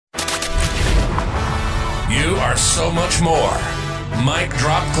You are so much more.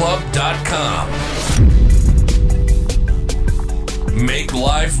 MicDropClub.com. Make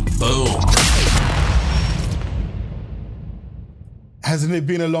life boom. Hasn't it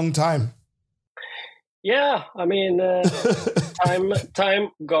been a long time? Yeah, I mean, time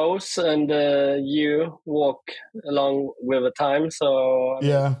goes, and you walk along with the time. So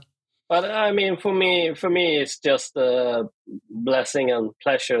yeah. But I mean, for me, it's just a blessing and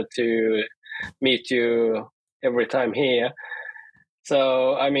pleasure to meet you every time here.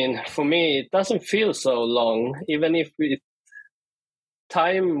 So I mean, for me, it doesn't feel so long, even if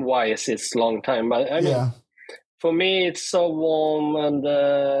time-wise it's long time. But I mean, for me, it's so warm and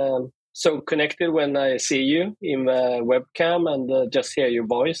so connected when I see you in the webcam and just hear your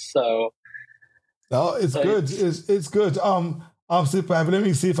voice. So, it's good. It's good. I'm super happy. Let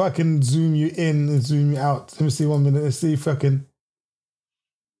me see if I can zoom you in and zoom you out. Let me see 1 minute. Let's see if I can.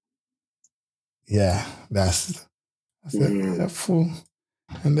 Yeah, that's it. Full.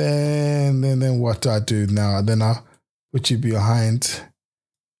 And then what do I do now? Then I'll put you behind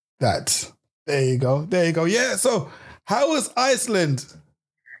that. There you go. Yeah. So, how was Iceland?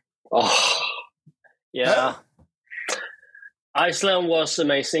 Oh, yeah. Iceland was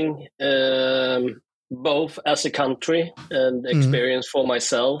amazing, both as a country and experience for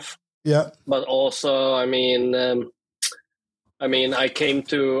myself. Yeah. But also, I mean, I came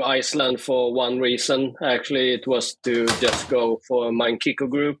to Iceland for one reason. Actually, it was to just go for a Mind Kicker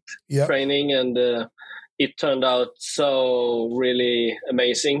group training, and it turned out so really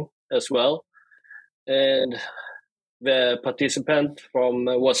amazing as well. And the participant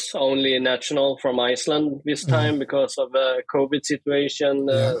was only national from Iceland this time because of the COVID situation.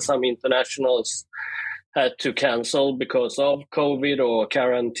 Some internationals had to cancel because of COVID or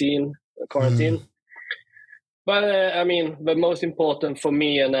quarantine. But I mean, the most important for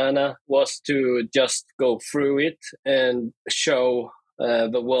me and Anna was to just go through it and show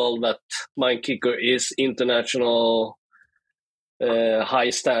the world that Mind Kicker is international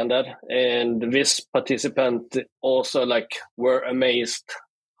high standard. And this participant also were amazed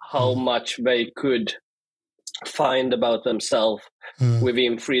how much they could find about themselves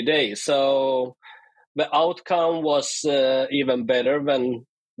within 3 days. So the outcome was even better than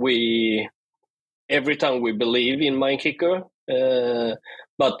every time we believe in Mind Kicker.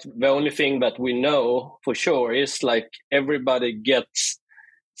 But the only thing that we know for sure is everybody gets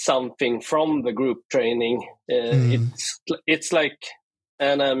something from the group training. It's like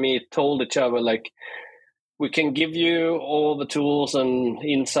Anna and me told each other, we can give you all the tools and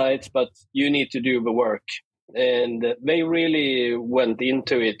insights, but you need to do the work. And they really went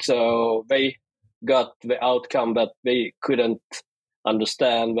into it. So they got the outcome that they couldn't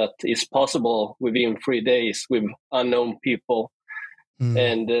understand that is possible within 3 days with unknown people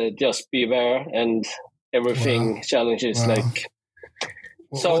and just be there and everything challenges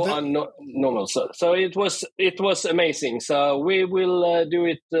normal. So it was amazing. So we will do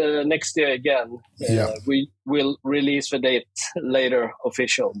it next year again. We will release the date later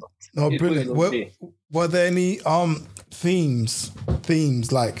official. Oh, brilliant. Were there any themes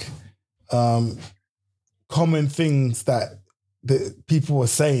like common things that the people were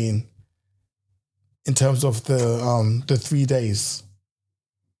saying in terms of the 3 days?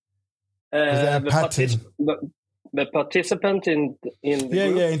 Was there a pattern? The participant in the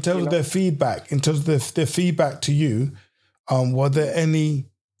group, in terms of their feedback, their feedback to you, were there any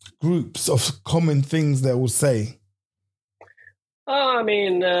groups of common things they will say? I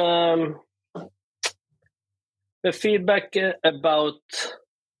mean, the feedback about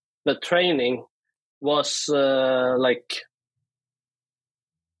the training was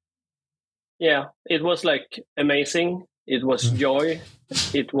it was amazing. It was joy.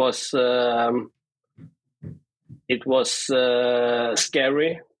 It was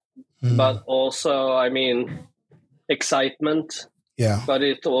scary, but also, I mean, excitement. Yeah. But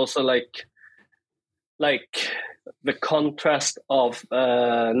it's also like the contrast of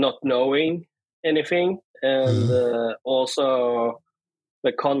not knowing anything, and also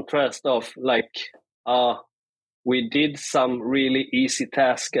the contrast of we did some really easy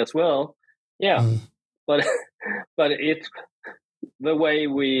task as well. Yeah, but the way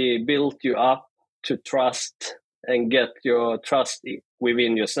we built you up to trust and get your trust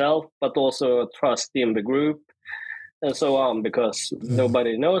within yourself, but also trust in the group and so on, because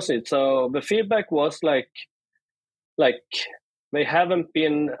nobody knows it. So the feedback was they haven't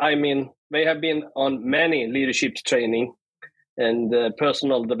been, they have been on many leadership training and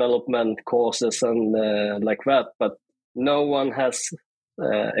personal development courses and like that, but no one has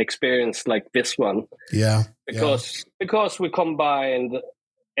experienced like this one. Yeah. Because we combined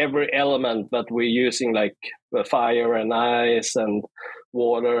every element that we're using, like the fire and ice and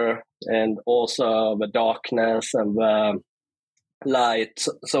water, and also the darkness and the light.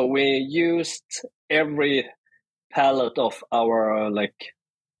 So we used every palette of our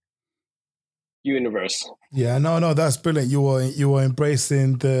universe. Yeah, no, that's brilliant. You were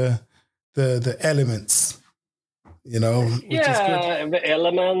embracing the elements, which is good. The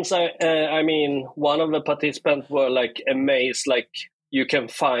elements. I mean, one of the participants were amazed, you can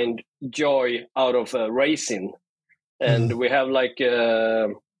find joy out of racing, and we have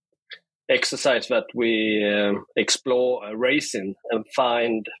exercise that we explore racing and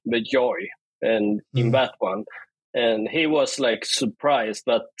find the joy, and in that one, and he was surprised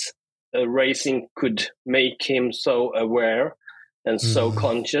that racing could make him so aware and so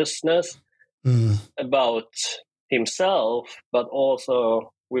consciousness about himself, but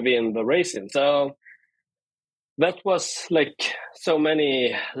also within the racing. So that was so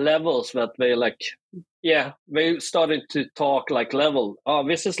many levels that they started to talk level. Oh,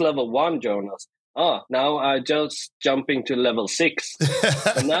 this is level 1, Jonas. Oh, now I just jumping to level 6.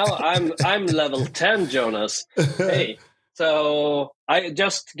 And now I'm level 10, Jonas. Hey. So I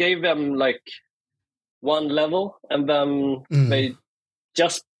just gave them one level, and then they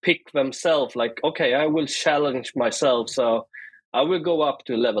just pick themselves okay, I will challenge myself, so I will go up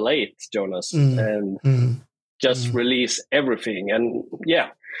to level 8, Jonas, and just release everything. And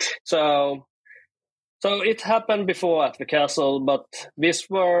so it happened before at the castle, but this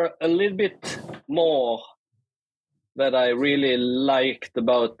were a little bit more that I really liked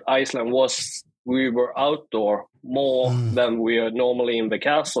about Iceland was we were outdoor more than we are normally in the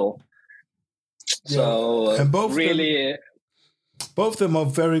castle. So and both really, both of them are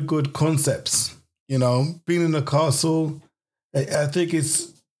very good concepts. Being in a castle, I think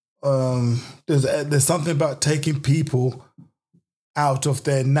it's there's something about taking people out of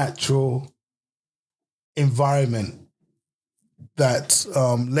their natural environment that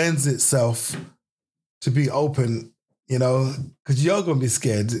lends itself to be open, because you're going to be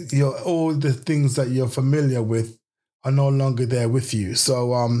scared. All the things that you're familiar with are no longer there with you.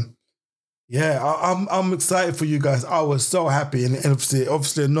 So, I'm excited for you guys. I was so happy and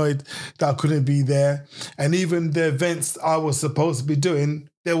obviously annoyed that I couldn't be there. And even the events I was supposed to be doing,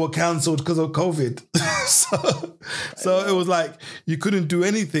 they were cancelled because of COVID. so it was you couldn't do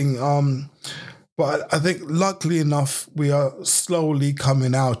anything. But I think luckily enough, we are slowly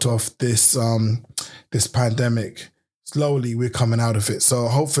coming out of this this pandemic. Slowly we're coming out of it. So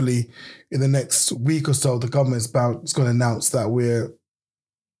hopefully in the next week or so, the government's going to announce that we're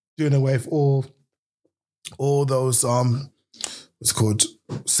doing away with all those what's called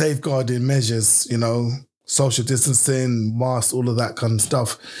safeguarding measures, social distancing, masks, all of that kind of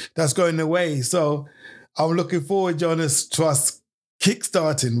stuff. That's going away. So I'm looking forward, Jonas, to us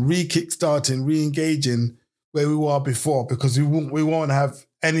re-engaging where we were before, because we won't have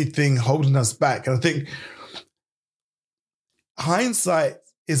anything holding us back. And I think hindsight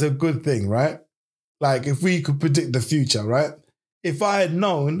is a good thing, right? If we could predict the future, right? If I had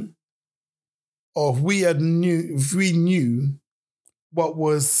known, or if we knew what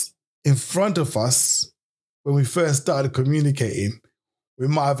was in front of us when we first started communicating, we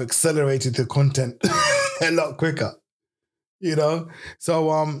might have accelerated the content a lot quicker.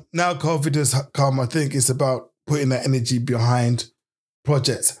 So now COVID has come. I think it's about putting that energy behind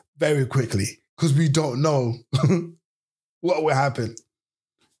projects very quickly, because we don't know what will happen.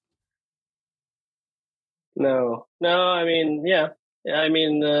 No, I mean,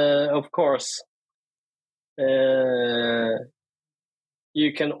 of course,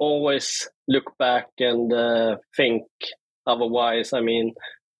 you can always look back and think otherwise.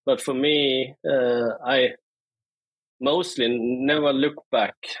 But for me, I mostly never look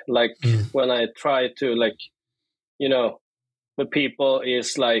back. When I try to the people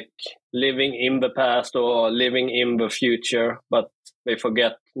is living in the past or living in the future, but they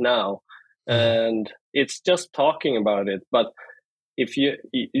forget now. And it's just talking about it. But if you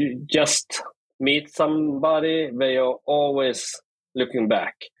just meet somebody, they are always looking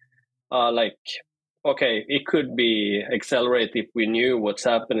back. Okay, it could be accelerated if we knew what's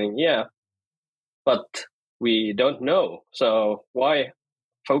happening. Yeah, but we don't know. So why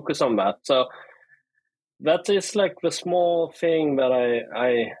focus on that? So that is the small thing that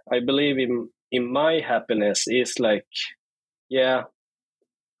I believe in my happiness is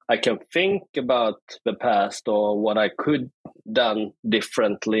I can think about the past or what I could done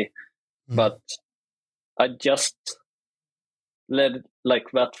differently, but I just let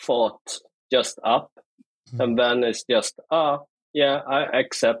that thought just up, and then it's just I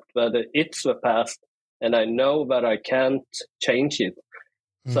accept that it's the past, and I know that I can't change it.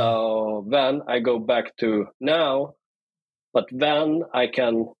 So then I go back to now, but then I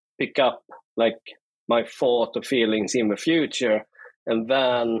can pick up like my thought or feelings in the future, and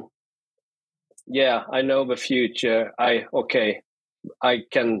then I know the future. I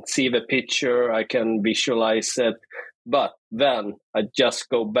can see the picture, I can visualize it, but then I just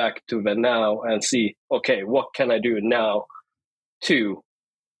go back to the now and see, okay, what can I do now to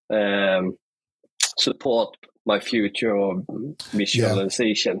support my future or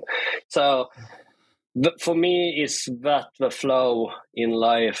visualization? So for me, is that the flow in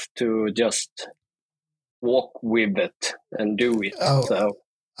life to just walk with it and do it. So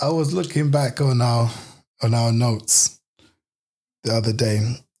I was looking back on our notes the other day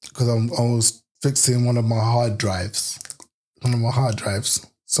because I was fixing one of my hard drives.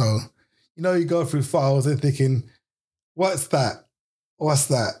 So, you go through files and thinking, what's that? What's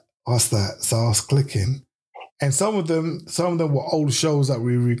that? What's that? So I was clicking. And some of them were old shows that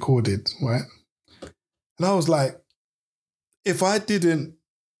we recorded, right? And I was like, if I didn't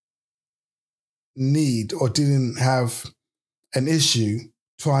need or didn't have an issue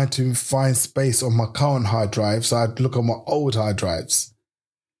trying to find space on my current hard drive, so I'd look at my old hard drives.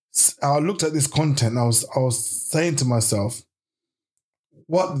 I looked at this content and I was saying to myself,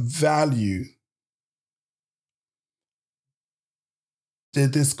 what value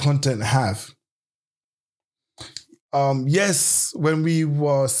did this content have? Yes, when we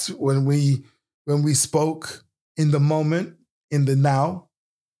spoke in the moment, in the now,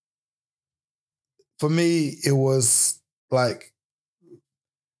 for me it was like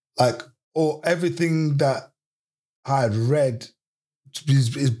or everything that I had read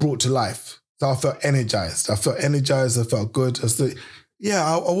is brought to life. So I felt energized. I felt good.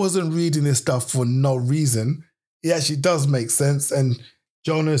 I wasn't reading this stuff for no reason. It actually does make sense. And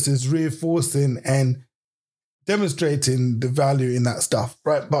Jonas is reinforcing and demonstrating the value in that stuff,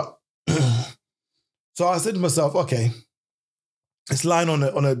 right? But so I said to myself, okay, it's lying on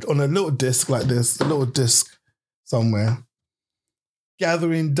a little disc like this, a little disc somewhere,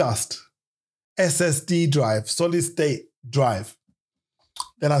 gathering dust, SSD drive, solid state drive.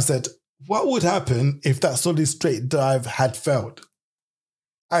 Then I said, what would happen if that solid state drive had failed?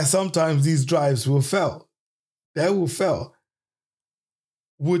 And sometimes these drives will fail. They will fail.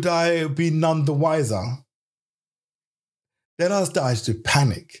 Would I be none the wiser? Then I started to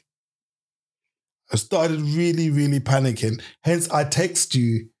panic. I started really, really panicking. Hence, I text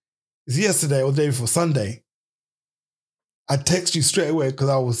you. It's yesterday or the day before Sunday. I text you straight away because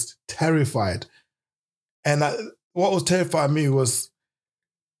I was terrified. And what was terrifying me was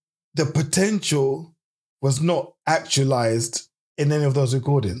the potential was not actualized in any of those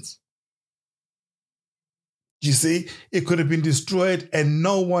recordings. You see, it could have been destroyed and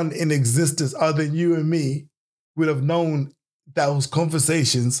no one in existence other than you and me would have known those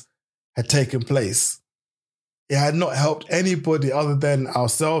conversations had taken place. It had not helped anybody other than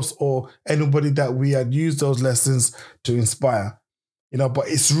ourselves or anybody that we had used those lessons to inspire. But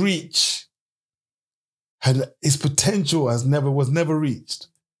its reach and its potential was never reached.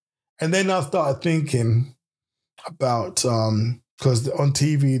 And then I started thinking about, because on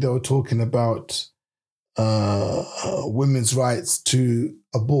TV they were talking about women's rights to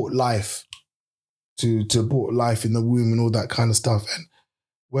abort life, to abort life in the womb and all that kind of stuff. And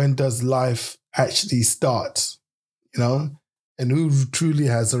when does life actually start? And who truly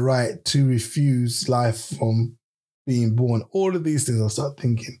has the right to refuse life from being born? All of these things I start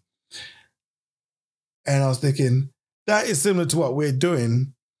thinking. And I was thinking, that is similar to what we're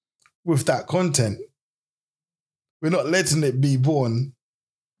doing with that content. We're not letting it be born.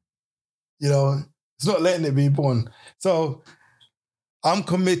 It's not letting it be born. So I'm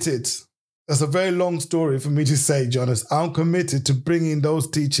committed. That's a very long story for me to say, Jonas. I'm committed to bringing those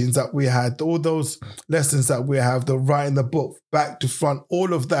teachings that we had, all those lessons that we have, the writing the book, back to front,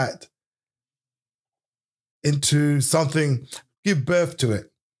 all of that into something, give birth to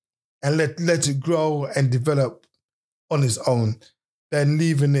it and let it grow and develop on its own, then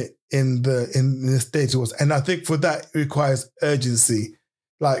leaving it in the state it was. And I think for that it requires urgency.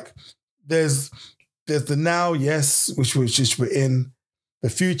 Like there's the now, yes, which we're in. The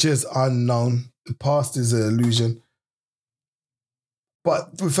future is unknown. The past is an illusion.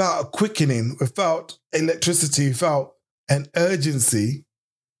 But without a quickening, without electricity, without an urgency,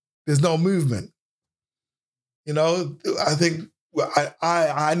 there's no movement. I think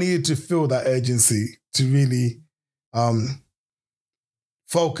I needed to feel that urgency to really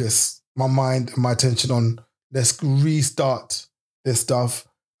focus my mind and my attention on let's restart this stuff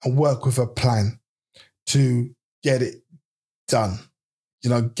and work with a plan to get it done.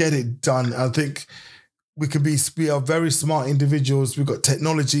 Get it done. I think we are very smart individuals. We've got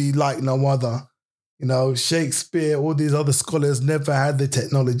technology like no other. You know, Shakespeare, all these other scholars never had the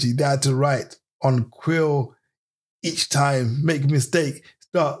technology. They had to write on quill each time, make a mistake,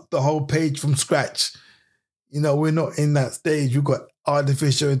 start the whole page from scratch. You know, we're not in that stage. We've got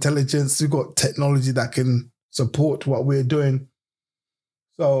artificial intelligence. We've got technology that can support what we're doing.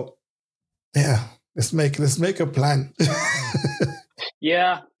 So, yeah, let's make a plan.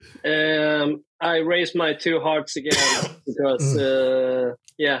 Yeah, I raise my two hearts again because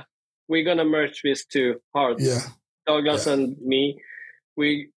we're gonna merge these two hearts. Yeah, Douglas and me,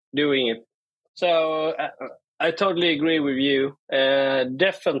 we doing it. So I totally agree with you.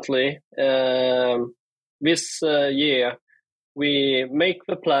 Definitely, this year we make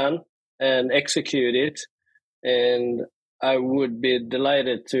the plan and execute it, and I would be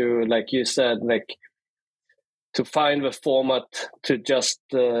delighted to, like you said, like to find the format to just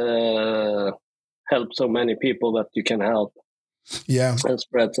help so many people that you can help. Yeah, and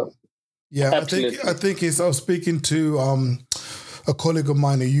spread some. Yeah, Absolutely. I think it's. I was speaking to a colleague of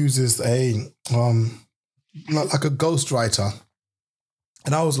mine who uses a like a ghostwriter,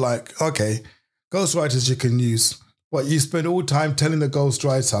 and I was like, okay, ghostwriters you can use, but you spend all time telling the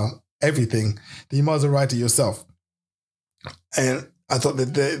ghostwriter everything, then you might as well write it yourself. And I thought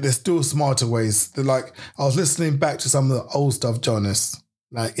that there's still smarter ways. They're like, I was listening back to some of the old stuff, Jonas,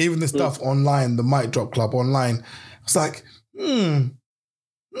 like even the stuff online, the Mic Drop Club online. It's like,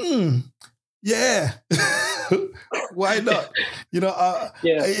 yeah. Why not? You know,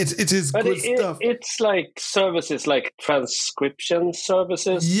 it is but good stuff. It's like services, like transcription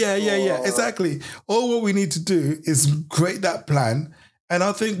services. Yeah, exactly. All what we need to do is create that plan. And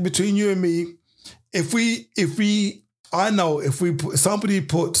I think between you and me, if somebody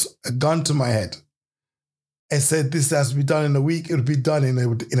put a gun to my head and said this has to be done in a week, it'll be done in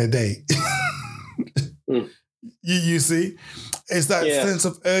a day. You see, it's that sense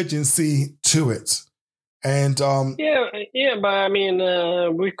of urgency to it. And but I mean,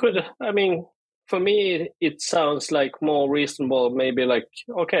 we could. I mean, for me, it sounds like more reasonable. Maybe like,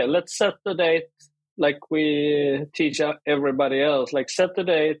 okay, let's set the date, like we teach everybody else. Like set the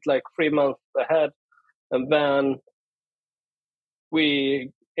date, like 3 months ahead, and then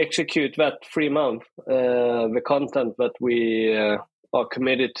we execute that 3 month the content that we are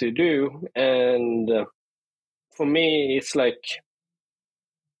committed to do. And for me, it's like,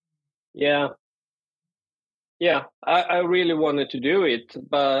 I really wanted to do it,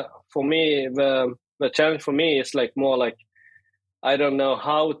 but for me, the challenge for me is like more like I don't know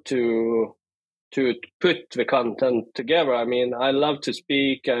how to put the content together. I mean, I love to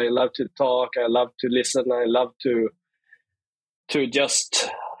speak, I love to talk, I love to listen, I love to just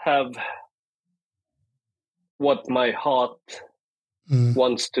have what my heart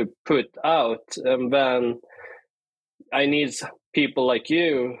wants to put out, and then I need people like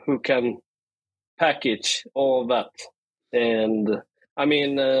you who can package all that. And I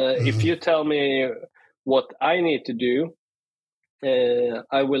mean, if you tell me what I need to do,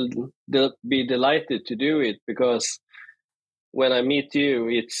 I will be delighted to do it, because when I meet you,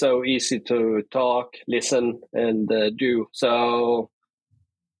 it's so easy to talk, listen, and do. So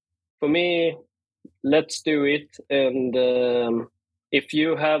for me, let's do it. And if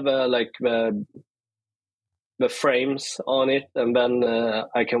you have like the frames on it, and then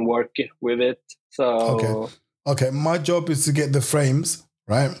I can work with it. So okay. My job is to get the frames,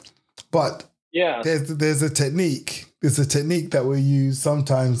 right? But there's a technique. There's a technique that we use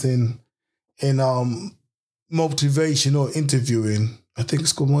sometimes in motivational interviewing. I think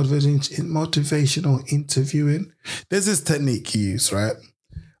it's called motivational interviewing. There's this technique you use, right?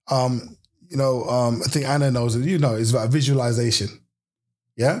 I think Anna knows it. You know, it's about visualization.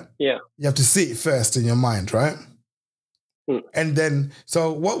 Yeah? Yeah. You have to see it first in your mind, right? And then,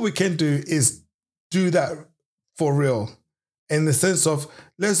 so what we can do is do that for real, in the sense of,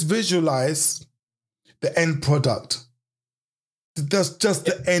 let's visualize the end product. That's just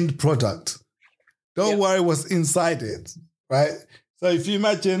the end product. Don't worry what's inside it, right? So if you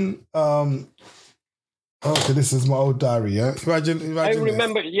imagine, okay, this is my old diary, yeah? Imagine I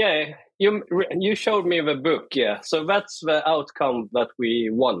remember, this. You showed me the book, so that's the outcome that we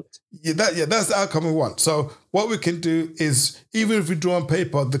want. That's the outcome we want. So what we can do is, even if we draw on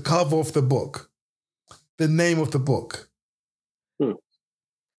paper the cover of the book, the name of the book,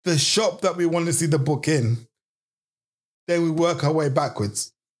 the shop that we want to see the book in, then we work our way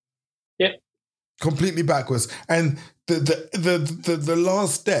backwards. Yeah. Completely backwards. And the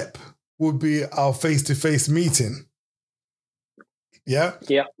last step would be our face-to-face meeting. Yeah?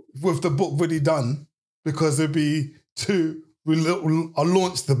 Yeah. With the book really done, because it'd be I'll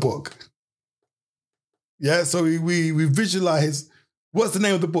launch the book. Yeah, so we visualize what's the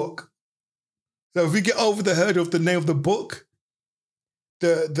name of the book. So if we get over the hurdle of the name of the book,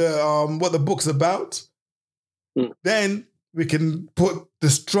 the what the book's about, then we can put the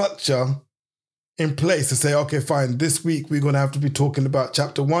structure in place to say, okay, fine, this week we're going to have to be talking about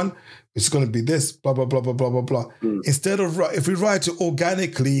chapter 1. It's going to be this, blah, blah, blah, blah, blah, blah, blah. Instead of, if we write it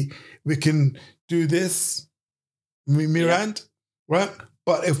organically, we can do this, Mirand, right?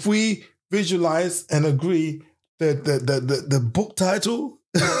 But if we visualize and agree that the book title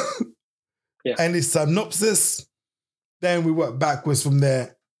and its synopsis, then we work backwards from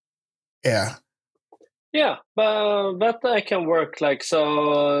there. Yeah. Yeah, but that I can work like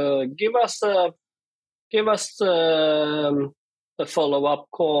so. Give us a follow-up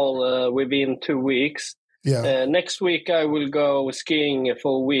call within 2 weeks. Yeah. Next week I will go skiing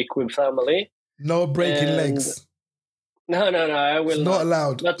for a week with family. No breaking legs. No, I will it's not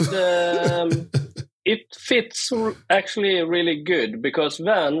allowed. But it fits actually really good because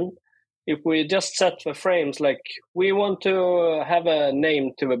then if we just set the frames, like we want to have a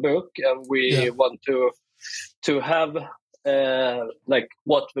name to the book and we want to have like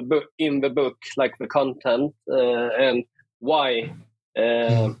what the book in the book, like the content and why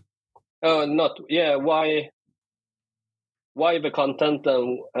why the content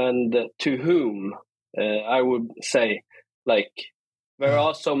and to whom, I would say, like there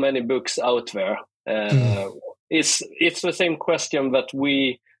are so many books out there. It's the same question that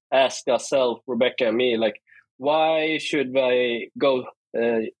we ask ourselves, Rebecca and me, like why should they go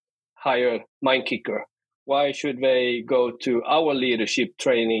hire Mindkicker? Why should they go to our leadership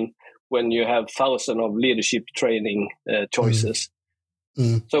training when you have thousands of leadership training choices?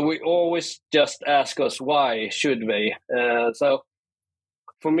 So we always just ask us why should they. So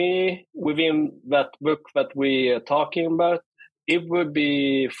for me, within that book that we are talking about, it would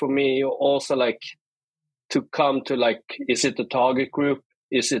be for me also like to come to like, is it a target group?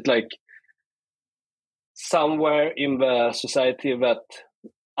 Is it like somewhere in the society that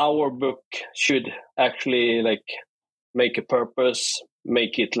our book should actually like make a purpose,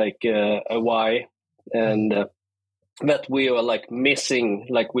 make it like a why, and that we are like missing,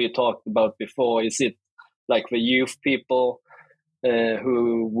 like we talked about before. Is it like the youth people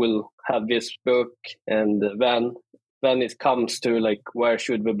who will have this book, and then it comes to like where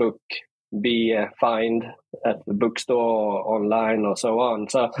should the book be find at the bookstore or online or so on.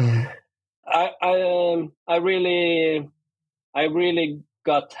 So I really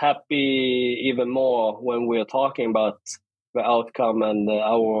got happy even more when we were talking about the outcome and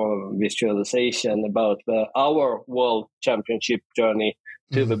our visualization about our world championship journey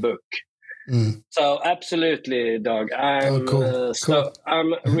to the book. So absolutely, Doug. I'm cool.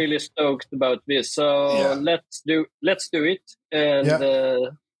 I'm really stoked about this. So let's do it, and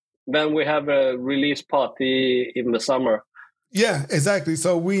then we have a release party in the summer. Yeah, exactly.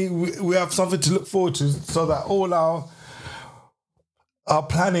 So we have something to look forward to, so that all our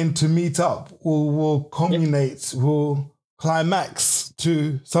planning to meet up will culminate, will climax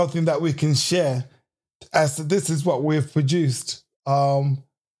to something that we can share. As this is what we've produced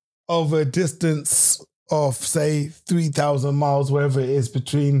over a distance of, say, 3,000 miles, wherever it is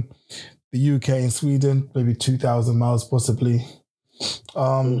between the UK and Sweden, maybe 2,000 miles possibly.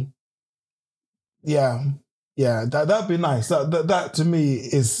 Yeah, that'd be nice. That to me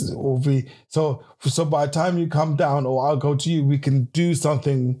will be so by the time you come down or I'll go to you, we can do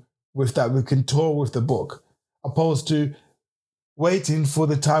something with that. We can tour with the book, opposed to waiting for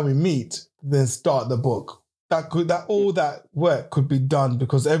the time we meet, then start the book. All that work could be done,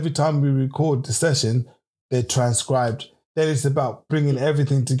 because every time we record the session, they're transcribed. Then it's about bringing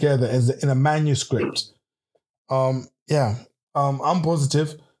everything together in a manuscript. I'm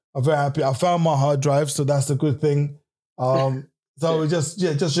positive. I'm very happy. I found my hard drive, so that's a good thing. So we just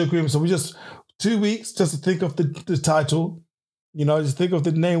agreement. So we just 2 weeks just to think of the title, just think of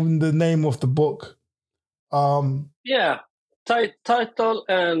the name of the book. Title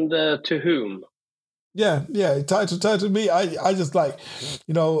and to whom. Title. Me, I just like,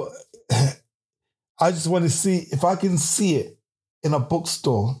 I just want to see if I can see it in a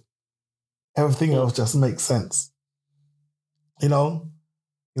bookstore. Everything else just makes sense.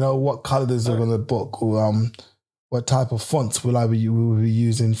 What colors are on the book, or what type of fonts will we be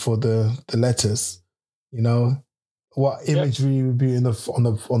using for the letters? What imagery will be on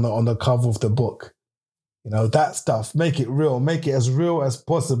the cover of the book? That stuff. Make it real. Make it as real as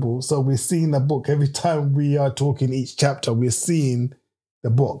possible. So we're seeing the book every time we are talking each chapter. We're seeing the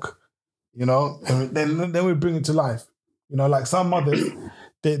book. And then we bring it to life. Like some mothers,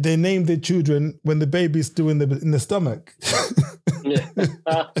 they name their children when the baby's still in the stomach.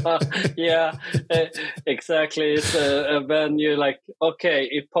 Yeah, exactly. It's when you like, okay,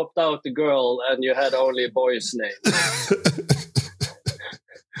 it popped out the girl and you had only a boy's name.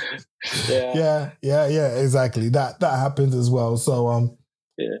 Yeah, exactly. That happens as well. So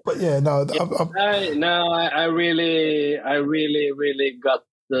Yeah. but yeah, no, I really got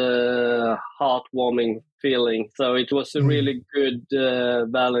the heartwarming feeling. So it was a really good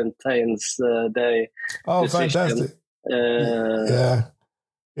Valentine's Day decision. Fantastic. Yeah.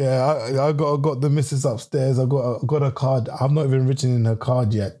 I got the missus upstairs. I got a card. I've not even written in her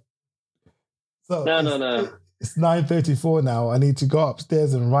card yet. So No. It's 9:34 now. I need to go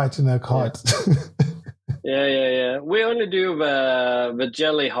upstairs and write in her card. Yeah. We only do the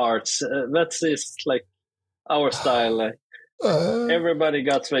jelly hearts. That's just like our style. Like, everybody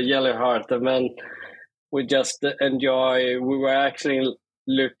got the jelly heart, and then we just enjoy. We were actually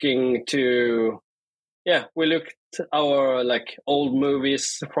looking to, we looked our like old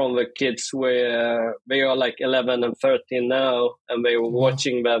movies from the kids where they are like 11 and 13 now, and they were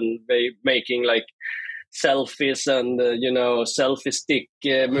watching them. They making like selfies and selfie stick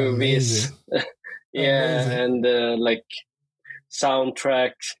movies. And like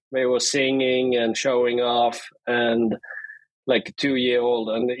soundtracks. They were singing and showing off, and like 2-year-old,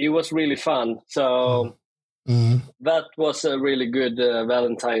 and it was really fun. So that was a really good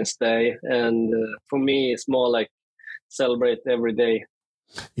Valentine's Day, and for me, it's more like celebrate every day.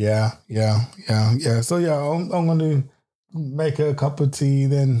 Yeah. So I'm going to make her a cup of tea,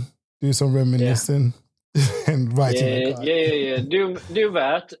 then do some reminiscing and writing a card. Yeah. Do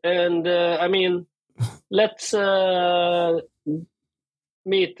that, and I mean, let's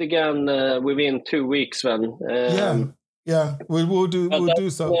meet again within 2 weeks then. We'll do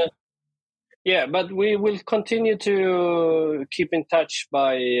so. But we will continue to keep in touch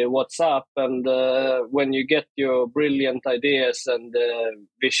by WhatsApp, and when you get your brilliant ideas and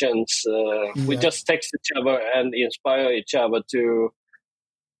visions, we just text each other and inspire each other to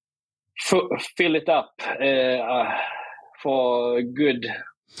fill it up for a good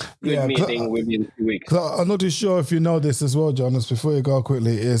meeting within 2 weeks. I'm not too sure if you know this as well, Jonas, before you go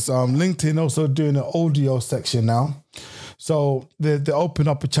quickly, is LinkedIn also doing an audio section now. So they open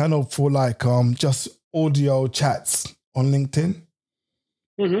up a channel for like just audio chats on LinkedIn.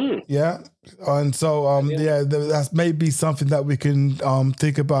 Mm-hmm. Yeah. And so that's maybe something that we can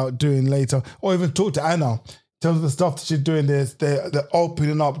think about doing later, or even talk to Anna. In terms of the stuff that she's doing, they're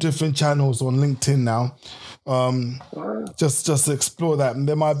opening up different channels on LinkedIn now. Just to explore that, and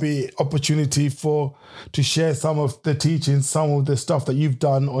there might be opportunity to share some of the teachings, some of the stuff that you've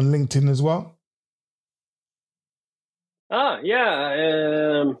done on LinkedIn as well. I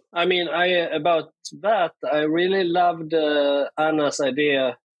mean, about that, I really loved Anna's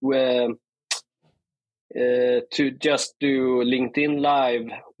idea where to just do LinkedIn Live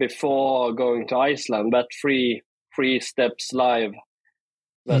before going to Iceland. That three steps live.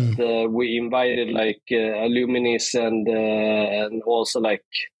 That we invited like alumnis and also like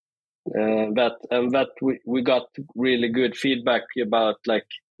that we got really good feedback about like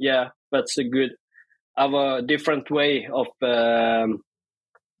that's a good our different way of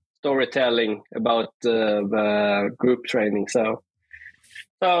storytelling about the group training. So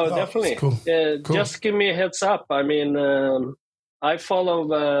definitely, cool. Just give me a heads up. I mean, I follow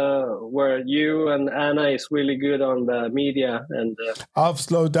where you and Anna is really good on the media, and I've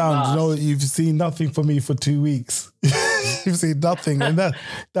slowed down. You know, you've seen nothing from me for 2 weeks. You've seen nothing, and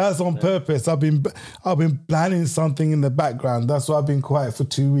that's on purpose. I've been planning something in the background. That's why I've been quiet for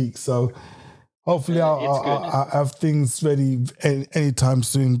 2 weeks. So hopefully I'll have things ready anytime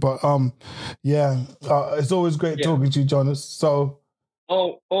soon. But it's always great talking to you, Jonas. So.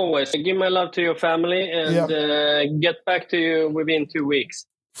 Oh, always. Give my love to your family and get back to you within 2 weeks.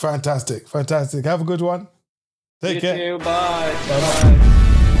 Fantastic. Have a good one. Take care. You too. Bye. Bye.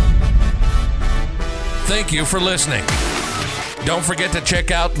 Thank you for listening. Don't forget to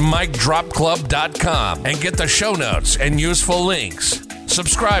check out micdropclub.com and get the show notes and useful links.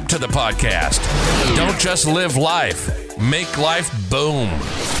 Subscribe to the podcast. Don't just live life. Make life boom.